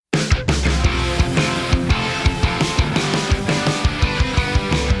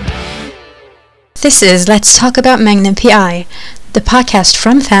This is Let's Talk About Magnum PI, the podcast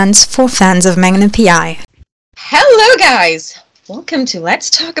from fans for fans of Magnum PI. Hello guys! Welcome to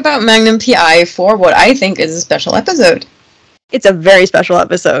Let's Talk About Magnum PI for what I think is a special episode. It's a very special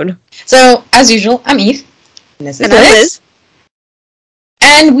episode. So, as usual, I'm Eve. And this is Liz.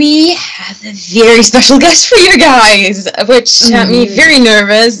 And we have a very special guest for you guys, which got me very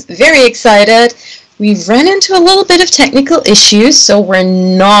nervous, very excited. We've run into a little bit of technical issues, so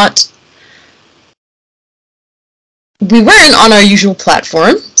we weren't on our usual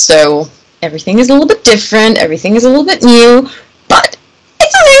platform, so everything is a little bit different, everything is a little bit new, but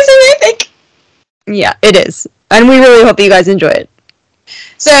it's amazing, I think. Yeah, it is. And we really hope that you guys enjoy it.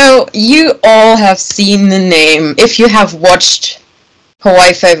 So, you all have seen the name. If you have watched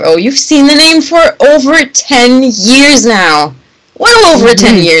Hawaii Five-0, you've seen the name for over 10 years now. Well over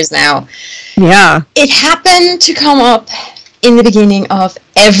 10 years now. Yeah. It happened to come up in the beginning of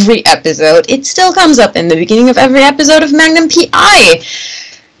every episode. It still comes up in the beginning of every episode of Magnum PI.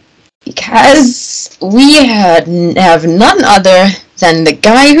 Because we have none other than the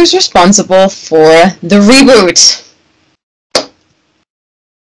guy who's responsible for the reboot.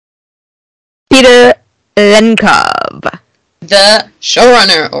 Peter Lenkov. The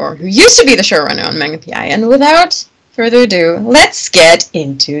showrunner, or who used to be the showrunner on Magnum PI. And without further ado, let's get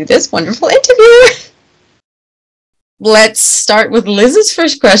into this wonderful interview. Let's start with Liz's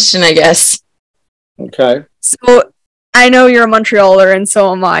first question, I guess. Okay. So, I know you're a Montrealer, and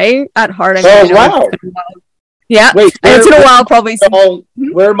so am I, at heart. Wow. Yeah. Wait, it's been a while, probably.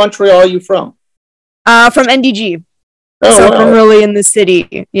 Where in Montreal are you from? From NDG. Oh, so, wow. from really in the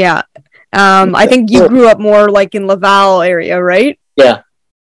city. Yeah. I think you grew up more, like, in Laval area, right? Yeah.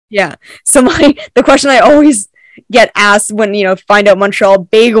 Yeah. So, the question I always get asked when, find out Montreal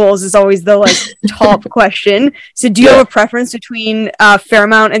bagels is always the, top question. So do you have a preference between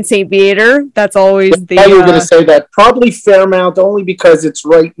Fairmount and St. Viator? That's always the... I thought you were going to say that. Probably Fairmount, only because it's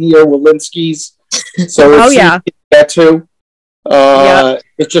right near Walensky's. So it's easy to get to.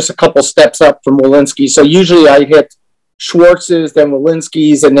 It's just a couple steps up from Walensky. So usually I hit Schwartz's, then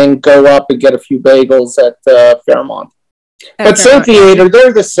Walensky's, and then go up and get a few bagels at Fairmont. But St. Viator,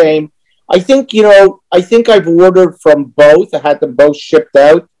 they're the same. I think I've ordered from both. I had them both shipped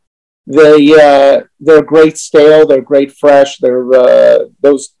out. They're great stale. They're great fresh. They're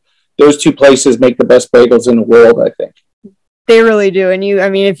those two places make the best bagels in the world, I think. They really do. And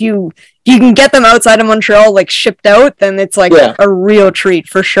if you can get them outside of Montreal, shipped out, then it's a real treat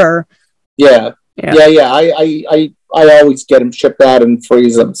for sure. Yeah. I always get them shipped out and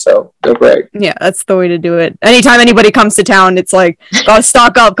freeze them, so they're great. Yeah, that's the way to do it. Anytime anybody comes to town, it's gotta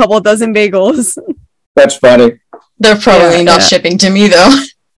stock up a couple dozen bagels. That's funny. They're probably not shipping to me, though.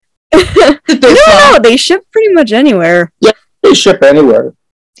 No, they ship pretty much anywhere. Yeah, they ship anywhere.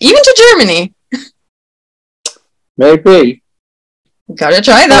 Even to Germany. Maybe. Gotta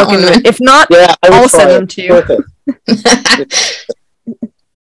try that one. If not, I'll send them to you.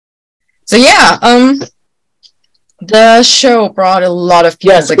 So the show brought a lot of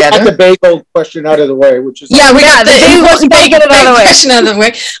people together. We got the bagel question out of the way, which is... Yeah, we got the bagel question out of the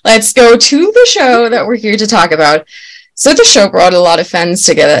way. Let's go to the show that we're here to talk about. So the show brought a lot of fans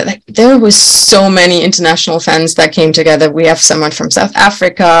together. There was so many international fans that came together. We have someone from South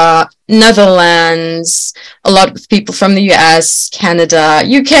Africa, Netherlands, a lot of people from the US, Canada,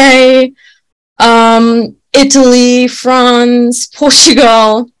 UK, Italy, France,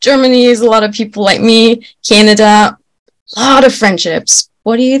 Portugal, Germany is a lot of people like me, Canada, a lot of friendships.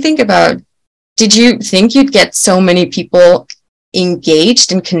 What do you think about? Did you think you'd get so many people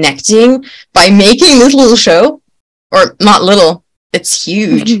engaged and connecting by making this little show? Or not little, it's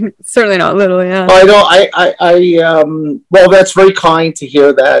huge. Certainly not little, yeah. Well, that's very kind to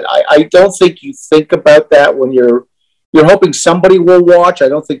hear that. I don't think you think about that when you're hoping somebody will watch. I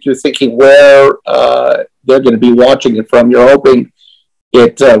don't think you're thinking where they're going to be watching it from. You're hoping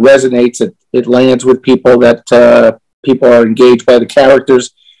it resonates, it lands with people, that people are engaged by the characters.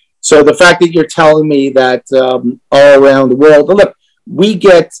 So the fact that you're telling me that all around the world, look, we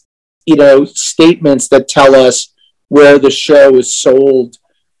get statements that tell us where the show is sold,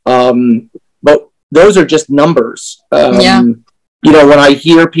 but those are just numbers. When I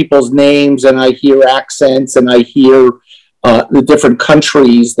hear people's names and I hear accents and I hear the different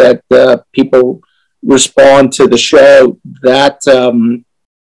countries that people respond to the show, that's a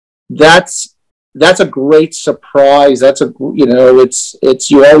great surprise. It's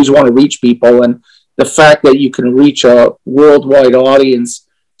you always want to reach people, and the fact that you can reach a worldwide audience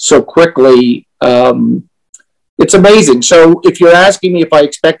so quickly, it's amazing. So if you're asking me if I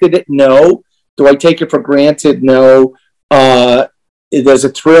expected it, no. Do I take it for granted? No. Does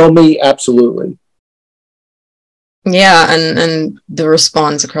it thrill me? Absolutely. Yeah, and the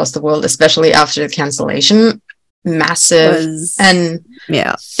response across the world, especially after the cancellation, massive. And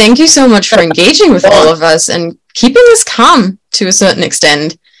yeah, thank you so much for engaging with all of us and keeping us calm to a certain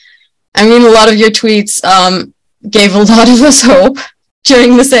extent. I mean, a lot of your tweets gave a lot of us hope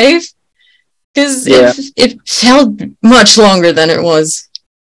during the save, because it felt much longer than it was.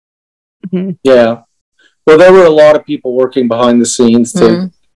 Mm-hmm. Yeah. Well, there were a lot of people working behind the scenes to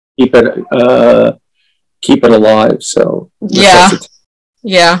keep it alive. So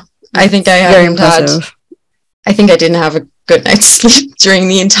yeah. I think I haven't had. I think I didn't have a good night's sleep during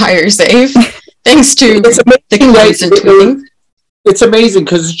the entire save, thanks to the constant tweeting. It's amazing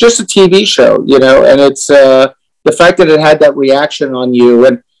because it's just a TV show, you know, and it's the fact that it had that reaction on you,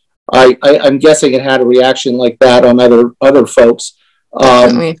 and I'm guessing it had a reaction like that on other folks.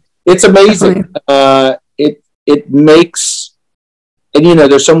 It's amazing. It makes, and you know,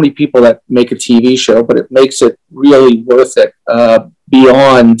 there's so many people that make a TV show, but it makes it really worth it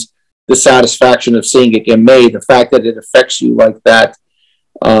beyond the satisfaction of seeing it get made. The fact that it affects you like that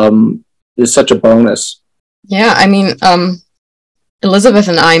is such a bonus. Yeah, I mean, Elizabeth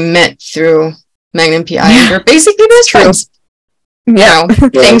and I met through Magnum PI, and we're basically best friends. Yeah,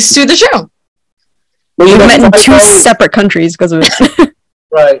 thanks to the show. Well, we met in 2 separate countries because of it.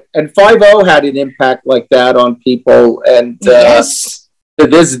 Right, and 5-0 had an impact like that on people, and to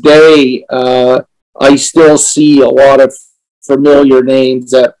this day, I still see a lot of familiar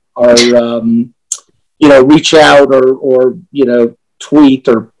names that are, you know, reach out or you know, tweet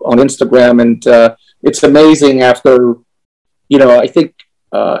or on Instagram, and it's amazing after, you know, I think,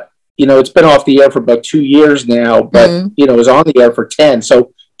 you know, it's been off the air for about 2 years now, but, you know, it was on the air for 10.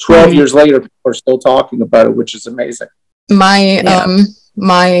 So 12 years later, people are still talking about it, which is amazing.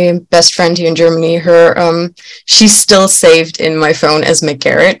 My best friend here in Germany, she's still saved in my phone as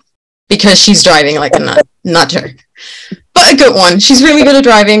McGarrett because she's driving like a nutter. But a good one. She's really good at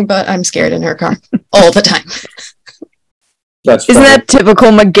driving, but I'm scared in her car all the time. Isn't that typical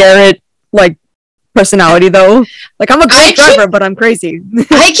McGarrett, like, personality though? Like, I'm a great driver, but I'm crazy.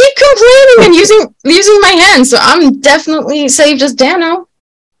 I keep complaining and using my hands, so I'm definitely saved as Dano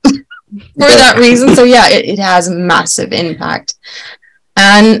for that reason. So yeah, it has a massive impact.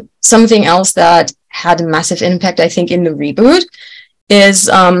 And something else that had a massive impact, I think, in the reboot is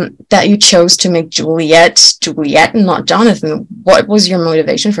that you chose to make Juliet and not Jonathan. What was your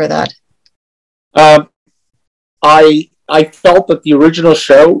motivation for that? I felt that the original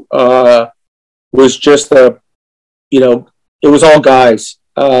show was just you know, it was all guys.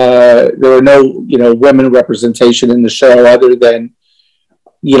 There were no, you know, women representation in the show other than,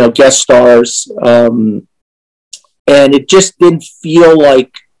 you know, guest stars. And it just didn't feel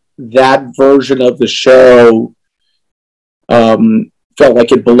like that version of the show felt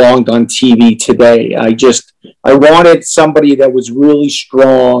like it belonged on TV today. I wanted somebody that was really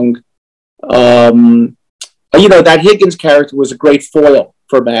strong. You know, that Higgins character was a great foil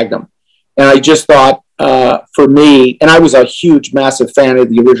for Magnum. And I just thought, for me, and I was a huge, massive fan of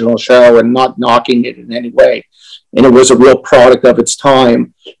the original show and not knocking it in any way. And it was a real product of its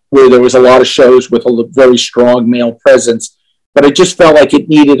time where there was a lot of shows with a very strong male presence. But it just felt like it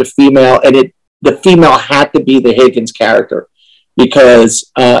needed a female, and the female had to be the Higgins character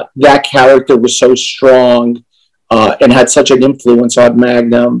because that character was so strong and had such an influence on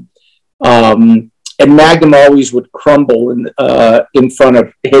Magnum. And Magnum always would crumble in front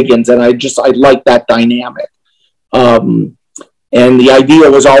of Higgins, and I liked that dynamic. And the idea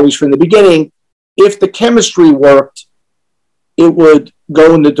was always from the beginning, if the chemistry worked, it would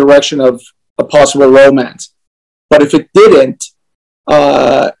go in the direction of a possible romance. But if it didn't,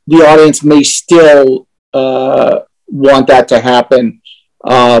 the audience may still want that to happen,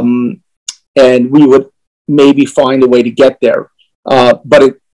 and we would maybe find a way to get there.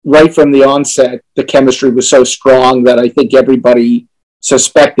 But right from the onset, the chemistry was so strong that I think everybody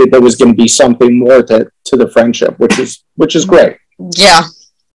suspected there was going to be something more to the friendship, which is great. Yeah,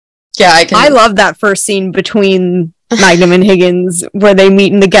 I love that first scene between Magnum and Higgins where they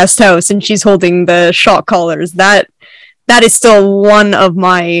meet in the guest house and she's holding the shock collars. That is still one of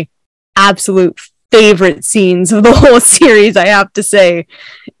my absolute favorite scenes of the whole series, I have to say.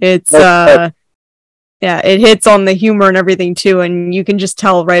 It's yeah, it hits on the humor and everything too, and you can just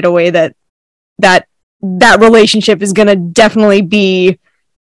tell right away that relationship is gonna definitely be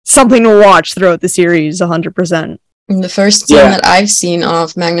something to watch throughout the series 100%. The first scene that I've seen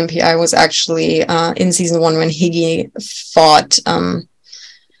of Magnum PI was actually in season 1 when Higgy fought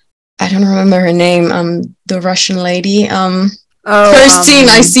I don't remember her name, the Russian lady. First scene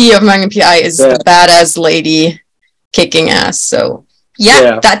I see of Magnum PI is the badass lady kicking ass. So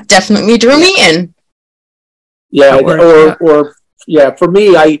that definitely drew me in. Yeah, Or- or for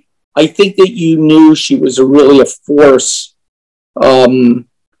me, I think that you knew she was really a force when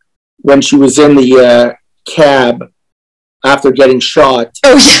she was in the cab after getting shot.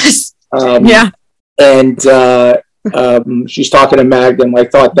 Oh yes. And she's talking to Magnum. I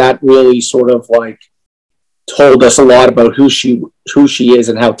thought that really sort of like told us a lot about who she is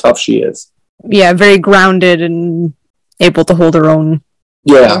and how tough she is. Yeah, very grounded and able to hold her own.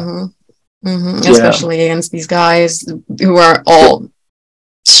 Yeah. Especially against these guys who are all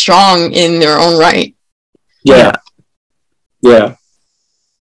strong in their own right. Yeah.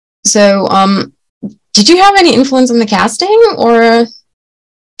 So, did you have any influence on the casting, or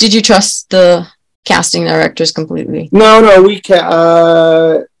did you trust the casting directors completely? No,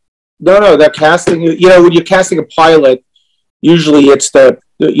 the casting. When you're casting a pilot, usually it's the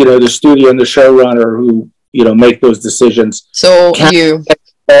studio and the showrunner who make those decisions. So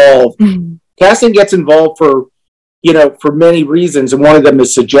casting gets involved for many reasons, and one of them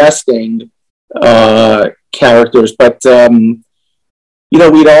is suggesting characters. But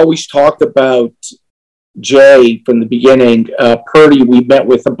we'd always talked about Jay from the beginning. Purdy, we met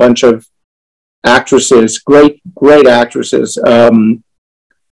with a bunch of actresses, great actresses.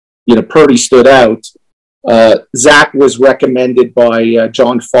 Purdy stood out. Zach was recommended by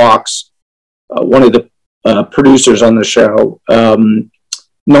John Fox, one of the producers on the show,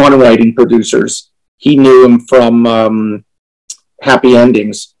 non-writing producers. He knew him from Happy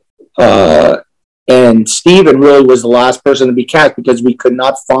Endings. And Steven really was the last person to be cast because we could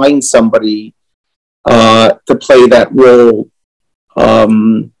not find somebody to play that role.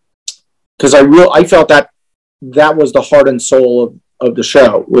 Because I felt that was the heart and soul of the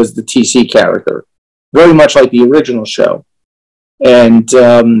show, was the TC character, very much like the original show. And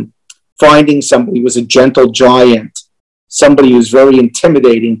finding somebody who was a gentle giant, somebody who's very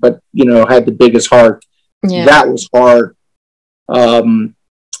intimidating, but had the biggest heart. Yeah. That was hard.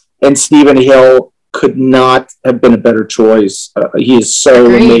 And Stephen Hill could not have been a better choice. He is so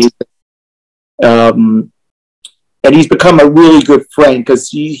amazing. And he's become a really good friend because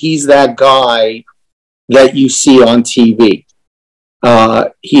he's that guy that you see on TV.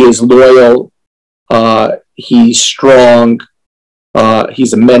 He is loyal. He's strong.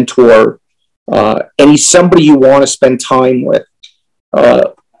 He's a mentor. And he's somebody you want to spend time with.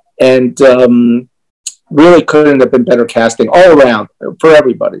 And really couldn't have been better casting all around for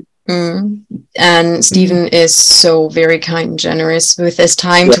everybody. And Stephen is so very kind and generous with his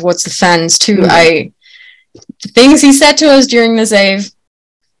time towards the fans too. The things he said to us during the save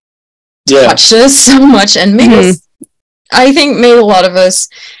touched us so much and made us, I think, made a lot of us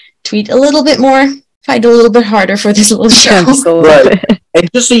tweet a little bit more, fight a little bit harder for this little show. Right. And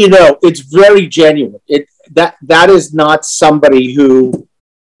just so you know, it's very genuine. That is not somebody who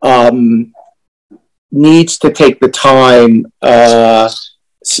needs to take the time.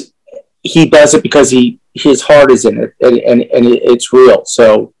 He does it because his heart is in it, and it's real.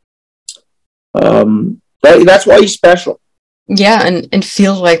 So that's why he's special. Yeah, and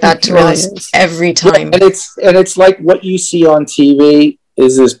feels like that to us every time. Yeah, and it's like what you see on TV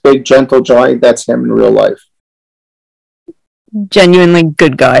is this big gentle giant. That's him in real life. Genuinely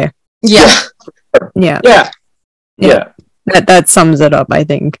good guy. Yeah. That sums it up, I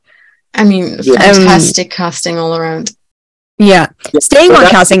think. I mean, fantastic casting all around. Yeah. Staying on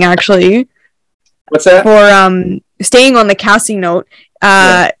casting, actually. What's that? For staying on the casting note,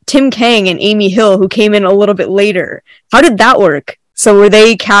 Tim Kang and Amy Hill, who came in a little bit later. How did that work? So were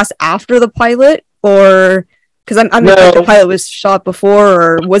they cast after the pilot, or because I'm not sure the pilot was shot before,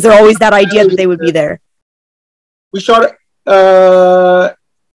 or was there always that idea that they would be there? We shot it.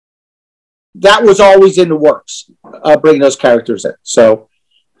 That was always in the works, bringing those characters in. So,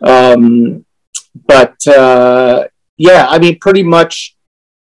 I mean, pretty much,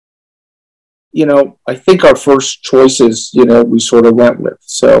 I think our first choices, we sort of went with.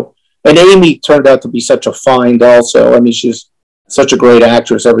 So, and Amy turned out to be such a find also. I mean, she's such a great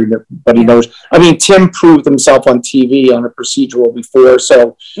actress. Everybody knows. I mean, Tim proved himself on TV on a procedural before.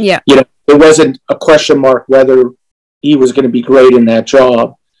 So, there wasn't a question mark whether he was going to be great in that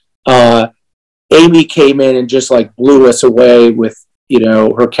job. Amy came in and just like blew us away with,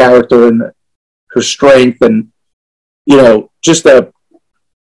 her character and her strength and, just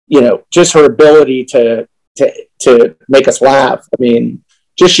her ability to make us laugh. I mean,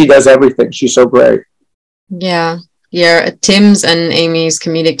 she does everything. She's so great. Yeah. Tim's and Amy's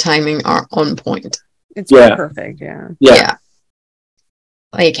comedic timing are on point. It's perfect. Yeah.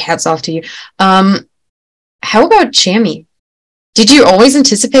 Like, hats off to you. How about Chami? Did you always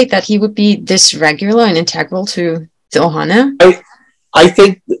anticipate that he would be this regular and integral to the Ohana? I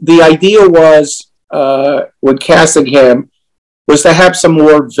think the idea was when casting him was to have some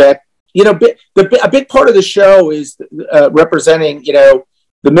more vet. A big part of the show is representing,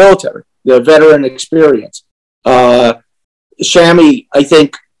 the military, the veteran experience. Shammy, I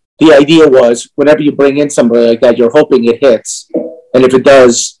think the idea was whenever you bring in somebody like that, you're hoping it hits, and if it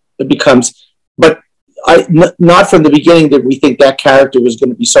does, it becomes. But not from the beginning did we think that character was going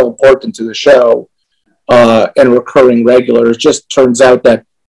to be so important to the show and a recurring regular. It just turns out that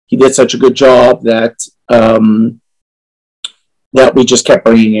he did such a good job that that we just kept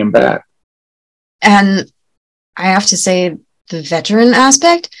bringing him back. And I have to say, the veteran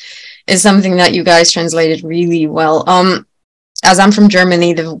aspect is something that you guys translated really well. As I'm from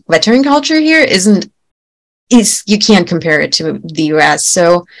Germany, the veteran culture here you can't compare it to the US.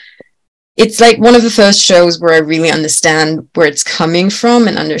 So it's like one of the first shows where I really understand where it's coming from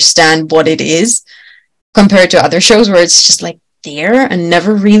and understand what it is, compared to other shows where it's just like there and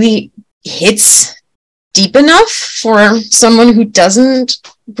never really hits deep enough for someone who doesn't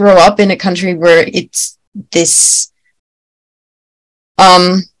grow up in a country where it's this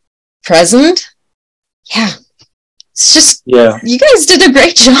present. Yeah. It's just, you guys did a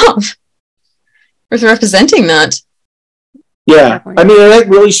great job with representing that. Yeah. I mean, it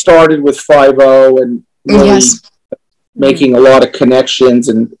really started with 5-0 and really making a lot of connections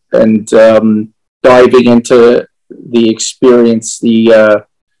and diving into the experience, the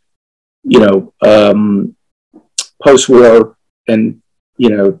post-war and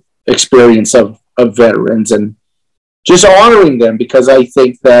experience of veterans, and just honoring them, because I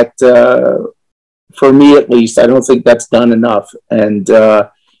think that for me at least, I don't think that's done enough. And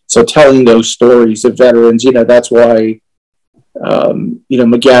so telling those stories of veterans, that's why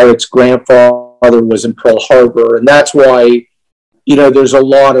McGarrett's grandfather was in Pearl Harbor, and that's why there's a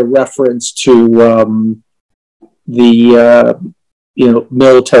lot of reference to the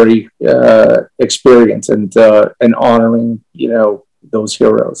military experience and honoring those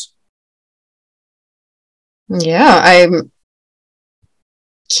heroes. Yeah, I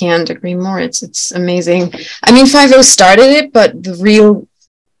can't agree more. It's amazing. I mean, 5-0 started it, but it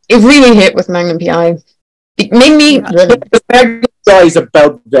really hit with Magnum PI. It made me. Magnum PI is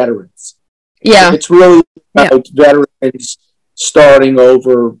about veterans. Yeah, it's really about veterans starting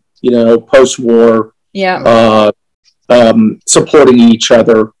over. Post-war. Yeah. Supporting each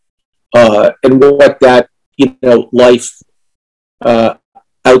other, and what that life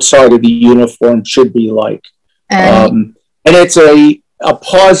outside of the uniform should be like. And it's a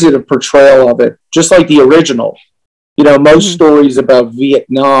positive portrayal of it, just like the original. Most stories about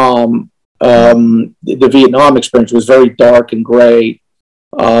Vietnam, the Vietnam experience was very dark and gray.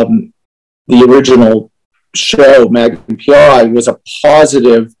 The original show, Magnum PI, was a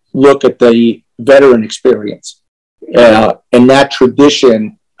positive look at the veteran experience. And that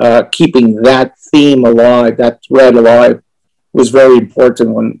tradition, keeping that theme alive, that thread alive, was very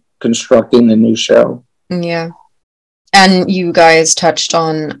important when constructing the new show. Yeah. And you guys touched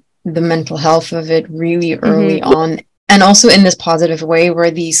on the mental health of it really early on, and also in this positive way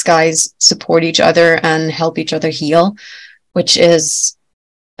where these guys support each other and help each other heal, which is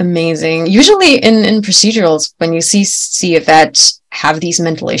amazing. Usually in procedurals, when you see a vet have these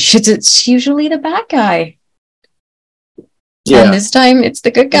mental issues, it's usually the bad guy. Yeah. And this time it's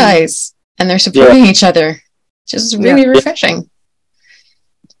the good guys, and they're supporting each other. Just really refreshing.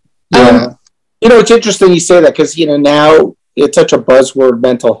 Yeah. It's interesting you say that, because now it's such a buzzword,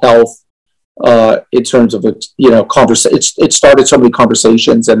 mental health, in terms of it. It started so many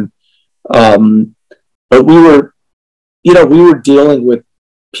conversations, and but we were dealing with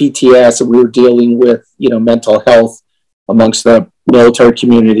PTS, and we were dealing with mental health amongst the military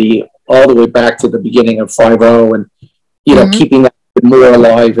community all the way back to the beginning of 5-0, and keeping that more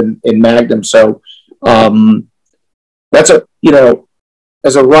alive in Magnum. So that's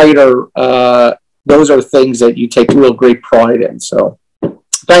as a writer, those are things that you take real great pride in. So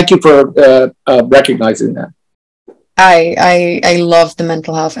thank you for recognizing that. I love the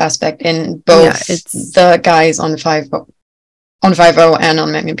mental health aspect in both the guys on 5-0 and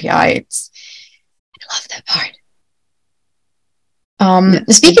on Magnum PI. I love that part.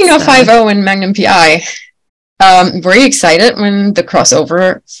 Speaking of 5-0 and Magnum PI, were you excited when the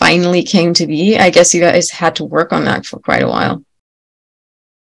crossover finally came to be? I guess you guys had to work on that for quite a while.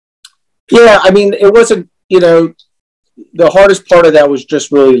 Yeah, I mean, it wasn't, the hardest part of that was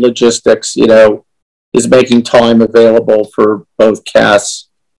just really logistics, is making time available for both casts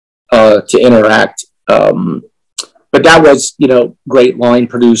to interact. But that was, great line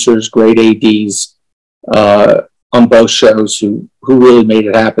producers, great ADs on both shows who really made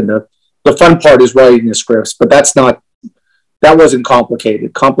it happen. The fun part is writing the scripts, but that's not that wasn't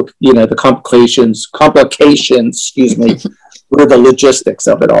complicated. The complications, excuse me, were the logistics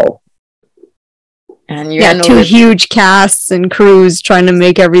of it all. And you two huge casts and crews trying to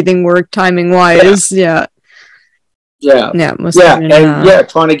make everything work timing wise. Yeah. Trying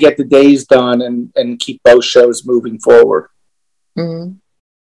to get the days done and keep both shows moving forward. Mm-hmm.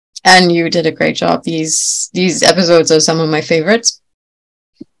 And you did a great job. These episodes are some of my favorites.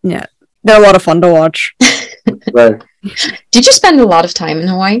 Yeah, they're a lot of fun to watch. Right. Did you spend a lot of time in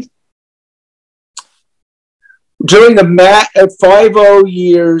Hawaii? During the 5-0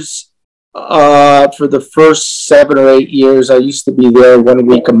 years, for the first 7 or 8 years, I used to be there 1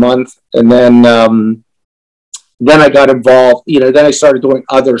 week a month, and then I got involved. Then I started doing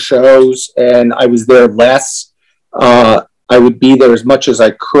other shows, and I was there less. I would be there as much as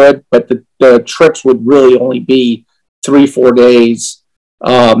I could, but the trips would really only be 3-4 days,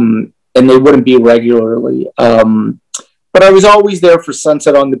 and they wouldn't be regularly. But I was always there for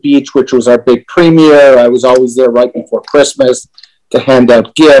Sunset on the Beach, which was our big premiere. I was always there right before Christmas to hand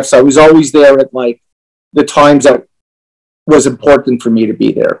out gifts. I was always there at like the times that was important for me to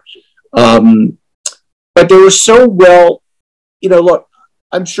be there. But they were so well, look,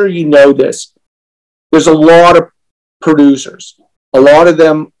 I'm sure you know this. There's a lot of producers. A lot of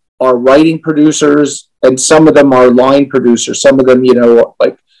them are writing producers, and some of them are line producers. Some of them,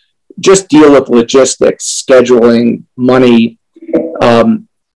 like just deal with logistics, scheduling, money.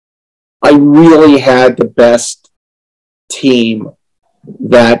 I really had the best team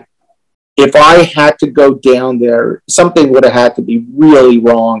that if I had to go down there, something would have had to be really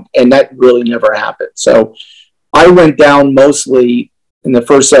wrong, and that really never happened. So I went down mostly in the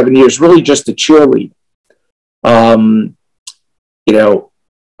first 7 years, really just to cheerlead.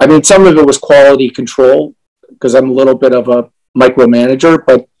 Some of it was quality control because I'm a little bit of a micromanager,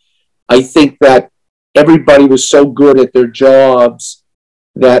 but I think that everybody was so good at their jobs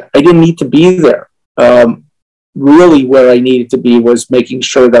that I didn't need to be there. Really where I needed to be was making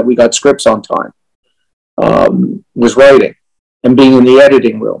sure that we got scripts on time, was writing and being in the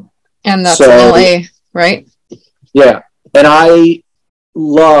editing room. And that's in LA, right? Yeah. And I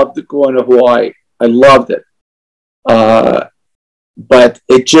loved going to Hawaii. I loved it. But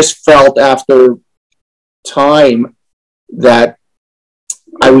it just felt after time that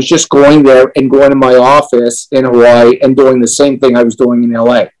I was just going there and going to my office in Hawaii and doing the same thing I was doing in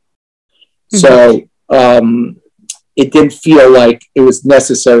LA. Mm-hmm. So it didn't feel like it was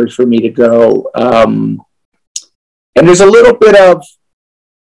necessary for me to go. And there's a little bit of,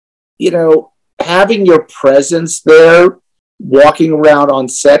 having your presence there, walking around on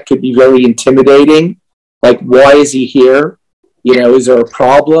set could be very intimidating. Like, why is he here? Is there a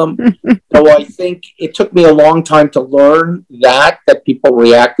problem? So I think it took me a long time to learn that people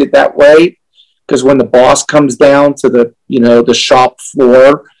reacted that way. Because when the boss comes down to the shop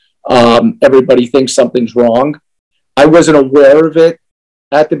floor, everybody thinks something's wrong. I wasn't aware of it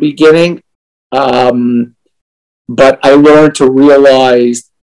at the beginning, but I learned to realize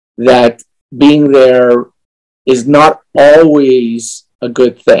that being there is not always a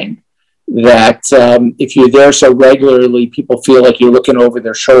good thing. That if you're there so regularly, people feel like you're looking over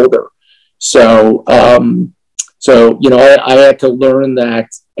their shoulder. So I had to learn that,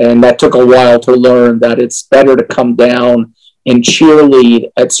 and that took a while to learn that it's better to come down and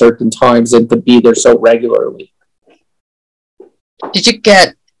cheerlead at certain times than to be there so regularly. Did you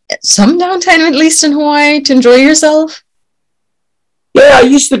get some downtime at least in Hawaii to enjoy yourself? Yeah, I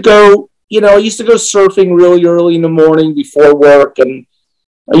used to go surfing really early in the morning before work, and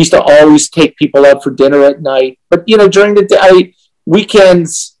I used to always take people out for dinner at night. But, during the day,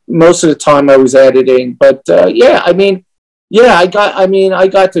 weekends, most of the time I was editing. But, I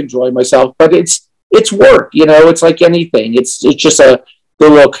got to enjoy myself. But it's work, it's like anything. It's just the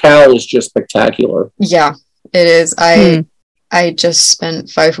locale is just spectacular. Yeah, it is. I just spent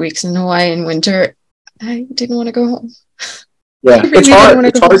 5 weeks in Hawaii in winter. I didn't want to go home. Yeah, it's hard.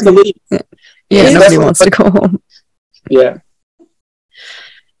 It's hard to leave. Yeah, nobody wants to go home. Yeah.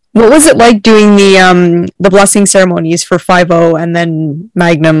 What was it like doing the blessing ceremonies for 5-0 and then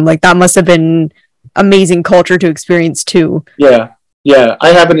Magnum? Like, that must have been amazing culture to experience too. Yeah. I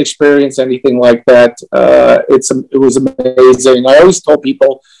haven't experienced anything like that. It was amazing. I always told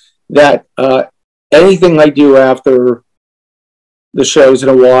people that anything I do after the shows in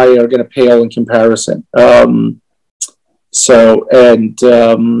Hawaii are going to pale in comparison. And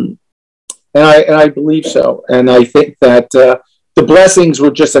I believe so. And I think that the blessings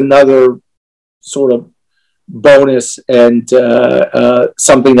were just another sort of bonus and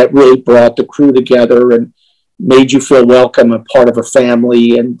something that really brought the crew together and made you feel welcome and part of a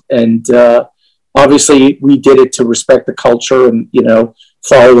family. And obviously we did it to respect the culture and,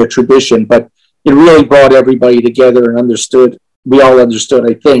 follow the tradition, but it really brought everybody together and we all understood,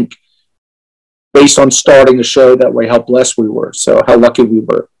 I think, based on starting a show that way, how blessed we were. So how lucky we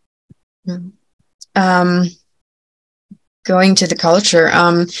were. Going to the culture,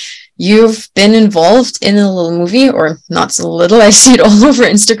 you've been involved in a little movie, or not so little, I see it all over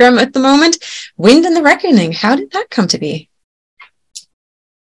Instagram at the moment, Wind and the Reckoning. How did that come to be?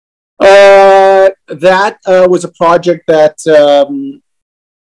 That was a project that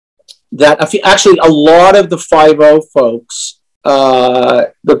actually a lot of the 5-0 folks,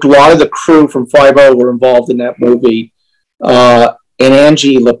 a lot of the crew from 5-0 were involved in that movie. And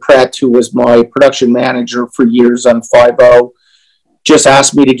Angie LaPrette, who was my production manager for years on 5-0, just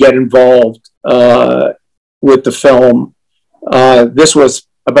asked me to get involved with the film. This was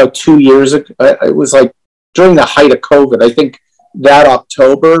about 2 years ago. It was like during the height of COVID, I think that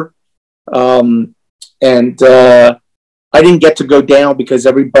October. I didn't get to go down because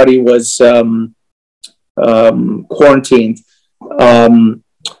everybody was quarantined. It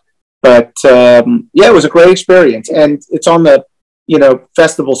was a great experience, and it's on the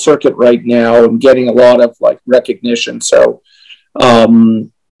festival circuit right now and getting a lot of like recognition. So that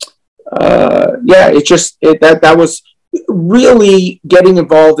was really getting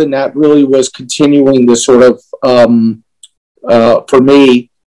involved in that. Really was continuing the sort of for me,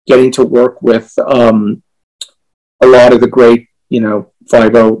 getting to work with a lot of the great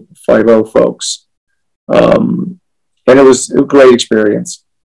 5-0 folks, and it was a great experience.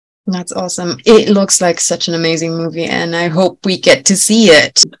 That's awesome. It looks like such an amazing movie, and I hope we get to see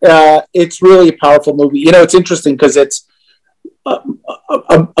it. It's really a powerful movie. It's interesting because it's a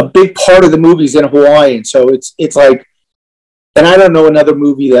big part of the movie's in Hawaiian, so it's like, and I don't know another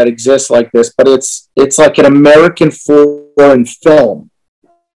movie that exists like this, but it's like an American foreign film,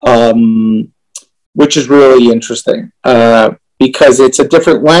 which is really interesting because it's a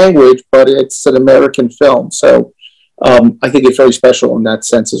different language, but it's an American film. So I think it's very special in that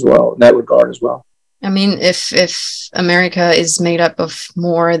sense as well, in that regard as well. I mean, if America is made up of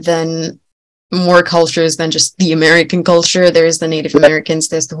more cultures than just the American culture, there's the Native Americans,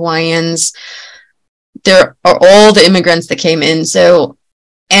 there's the Hawaiians, there are all the immigrants that came in. So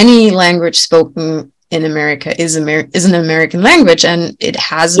any language spoken in America is an American language, and it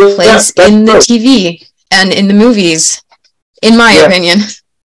has a place in the TV and in the movies, in my opinion.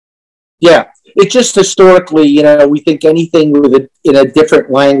 Yeah. It's just historically, we think anything in a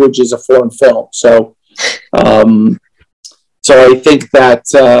different language is a foreign film. So, so I think that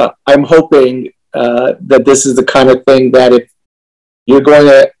I'm hoping that this is the kind of thing that if you're going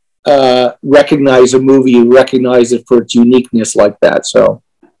to recognize a movie, you recognize it for its uniqueness like that. So,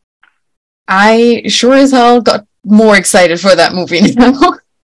 I sure as hell got more excited for that movie now.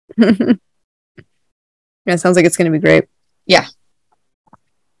 Yeah, it sounds like it's going to be great. Yeah.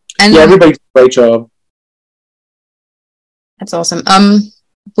 And everybody did a great job. That's awesome.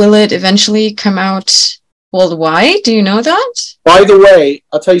 Will it eventually come out worldwide? Do you know that? By the way,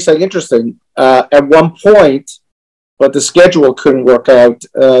 I'll tell you something interesting. At one point, but the schedule couldn't work out,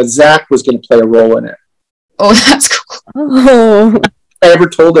 Zach was going to play a role in it. Oh, that's cool. Oh. I never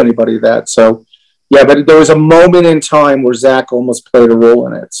told anybody that. So, yeah, but there was a moment in time where Zach almost played a role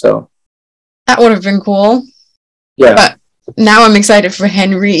in it. So that would have been cool. Yeah. But now I'm excited for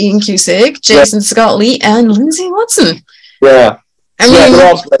Henry Ian Cusick, Jason Scott Lee, and Lindsay Watson. Yeah. They're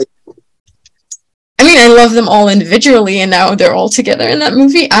all great. I mean, I love them all individually, and now they're all together in that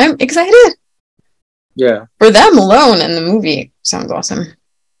movie. I'm excited. Yeah. For them alone, and the movie sounds awesome.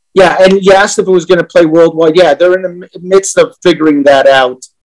 Yeah, and you asked if it was going to play worldwide. Yeah, they're in the midst of figuring that out,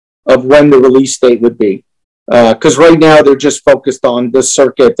 of when the release date would be. Because right now they're just focused on the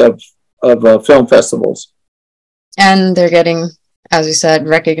circuit of film festivals. And they're getting, as you said,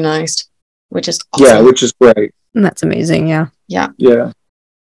 recognized, which is awesome. Yeah, which is great. That's amazing, yeah. Yeah. Yeah.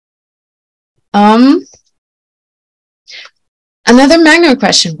 Another Magnum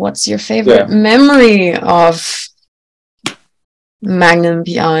question. What's your favorite memory of Magnum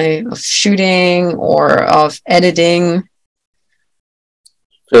PI, of shooting or of editing?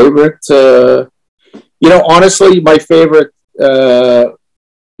 Favorite? Honestly, my favorite,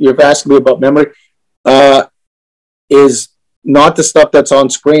 you're asking me about memory, is not the stuff that's on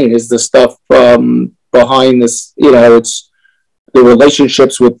screen, is the stuff behind this, it's the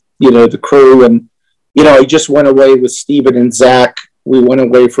relationships with, the crew. And, I just went away with Steven and Zach. We went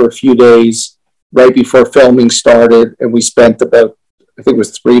away for a few days right before filming started, and we spent about, I think it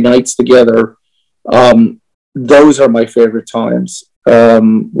was 3 nights together. Those are my favorite times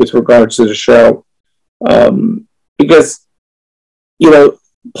with regards to the show. Because,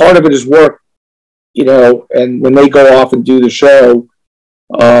 part of it is work, and when they go off and do the show,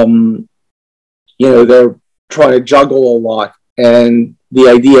 they're trying to juggle a lot. And the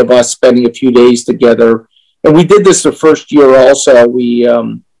idea of us spending a few days together, and we did this the first year also. We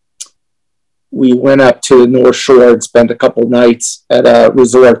went up to the North Shore and spent a couple nights at a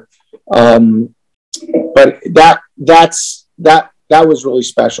resort. But that was really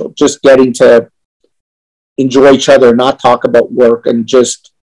special. Just getting to enjoy each other, not talk about work, and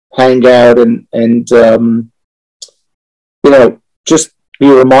just hang out and just be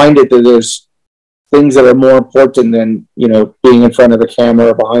reminded that there's things that are more important than being in front of the camera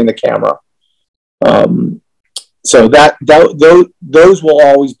or behind the camera. So those will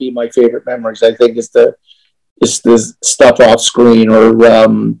always be my favorite memories. I think is the stuff off screen, or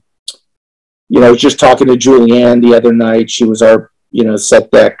just talking to Julianne the other night. She was our set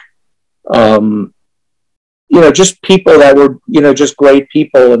deck. Just people that were just great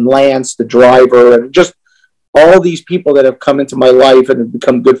people, and Lance the driver, and just all these people that have come into my life and have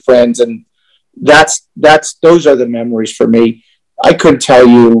become good friends. And those are the memories for me. I couldn't tell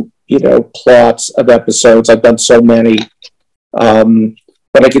you plots of episodes. I've done so many, but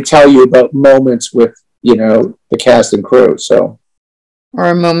I could tell you about moments with the cast and crew. So,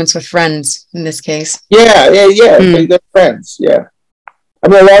 or moments with friends in this case. Yeah. They're friends. Yeah, I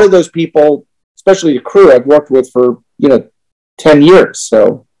mean, a lot of those people, especially the crew, I've worked with for 10 years.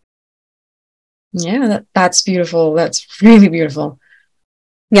 So yeah, that's beautiful. That's really beautiful.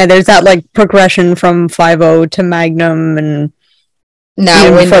 Yeah, there's that progression from 5-0 to Magnum, and now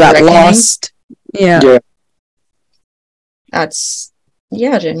even for that Reckoning. Lost. Yeah. That's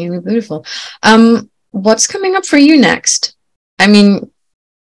genuinely beautiful. What's coming up for you next? I mean,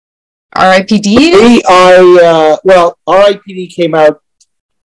 R.I.P.D. R.I.P.D. came out.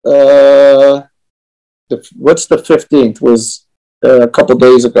 What's the 15th? Was a couple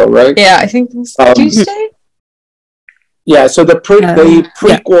days ago, right? Yeah, I think it was Tuesday. Yeah, so the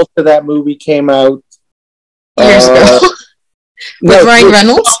prequel to that movie came out years ago with Ryan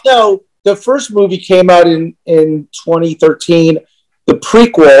Reynolds. No, the first movie came out in 2013. The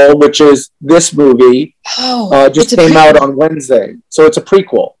prequel, which is this movie, just came out on Wednesday. So it's a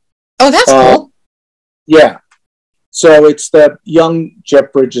prequel. Oh, that's cool. Yeah. So it's the young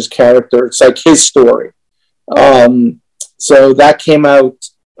Jeff Bridges character. It's like his story. So that came out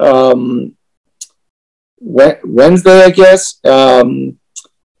Wednesday, I guess. And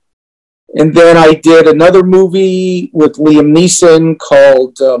then I did another movie with Liam Neeson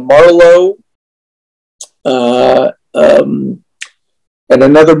called Marlowe. And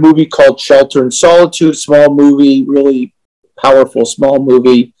another movie called Shelter in Solitude, small movie, really powerful small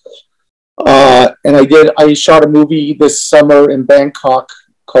movie. And I shot a movie this summer in Bangkok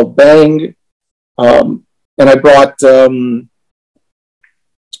called Bang. And I brought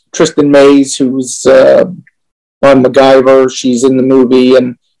Tristan Mays, who's on MacGyver. She's in the movie,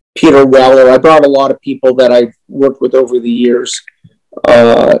 and Peter Weller. I brought a lot of people that I've worked with over the years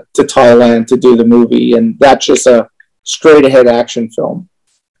to Thailand to do the movie. And that's just a straight ahead action film.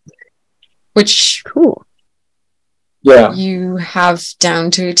 Which cool. Yeah. You have down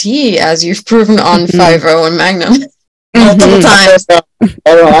to a T, as you've proven on 5-0 and Magnum multiple times.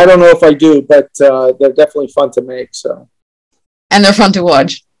 I don't know if I do, but they're definitely fun to make. So, and they're fun to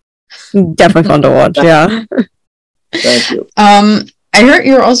watch. Definitely fun to watch. Yeah. Thank you. I heard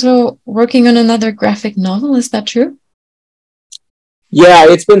you're also working on another graphic novel. Is that true? Yeah,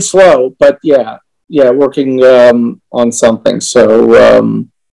 it's been slow, but yeah, working on something. So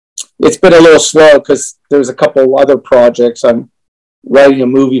it's been a little slow because there's a couple other projects. I'm writing a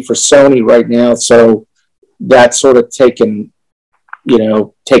movie for Sony right now, so that's sort of taken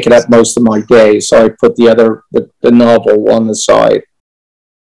up most of my day. So I put the novel on the side.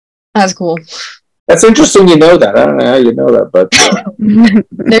 That's cool. That's interesting. You know that. I don't know how you know that, but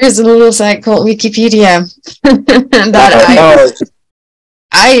there's a little site called Wikipedia that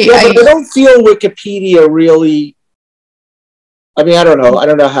I don't feel Wikipedia really. I mean, I don't know. I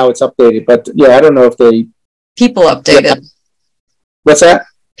don't know how it's updated, but yeah, I don't know if people updated. Yeah. What's that?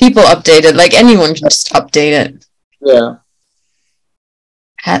 People updated. Like anyone can just update it. Yeah.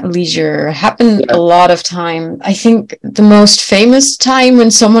 At leisure. Happened a lot of time. I think the most famous time when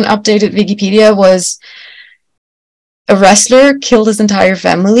someone updated Wikipedia was a wrestler killed his entire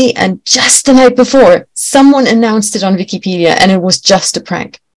family, and just the night before, someone announced it on Wikipedia, and it was just a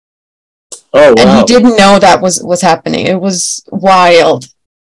prank. Oh, wow. And he didn't know that was happening. It was wild.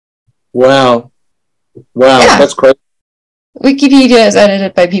 Wow. Yeah. That's crazy. Wikipedia is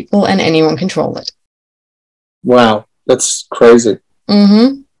edited by people, and anyone can troll it. Wow. That's crazy.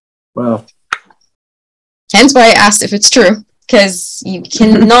 Mm-hmm. Wow. Hence why I asked if it's true, because you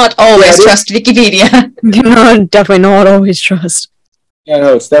cannot always trust Wikipedia. No, definitely not always trust. Yeah,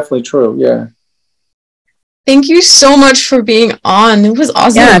 no, it's definitely true. Yeah. Thank you so much for being on. It was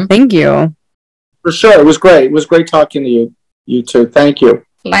awesome. Yeah, thank you. For sure. It was great. It was great talking to you two. Thank you.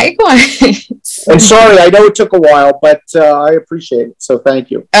 Likewise. And sorry, I know it took a while, but I appreciate it. So thank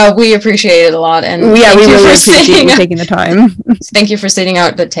you. We appreciate it a lot. And we really appreciate you taking the time. Thank you for sitting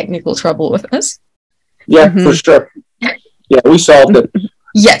out the technical trouble with us. Yeah, for sure. Yeah, we solved it.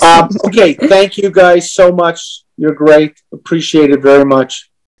 Yes. Okay, thank you guys so much. You're great. Appreciate it very much.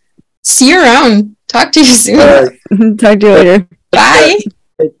 See you around. Talk to you soon. All right. Talk to you later. Bye.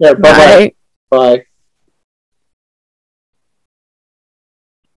 Take care. Bye-bye. Bye.